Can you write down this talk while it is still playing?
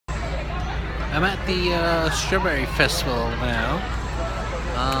I'm at the Strawberry Festival now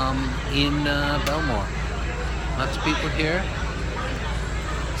in Bellmore. Lots of people here.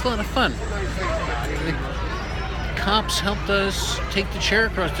 It's a lot of fun. The cops helped us take the chair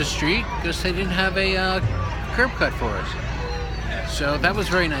across the street because they didn't have a curb cut for us. So that was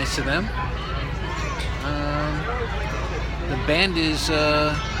very nice of them. The band is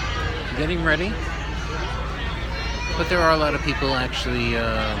getting ready, but there are a lot of people actually,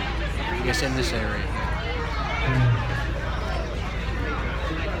 I guess, in this area.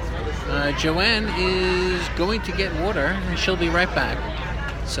 Joanne is going to get water, and she'll be right back.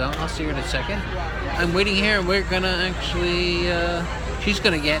 So I'll see her in a second. I'm waiting here. We're gonna actually, she's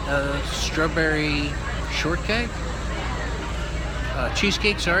gonna get a strawberry shortcake,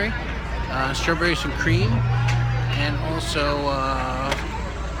 cheesecake, sorry, strawberries and cream, and also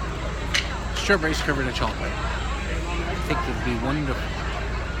strawberries covered in chocolate. I think it would be wonderful.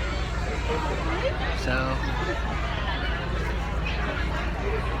 So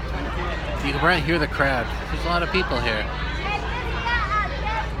you can probably hear the crowd. There's a lot of people here.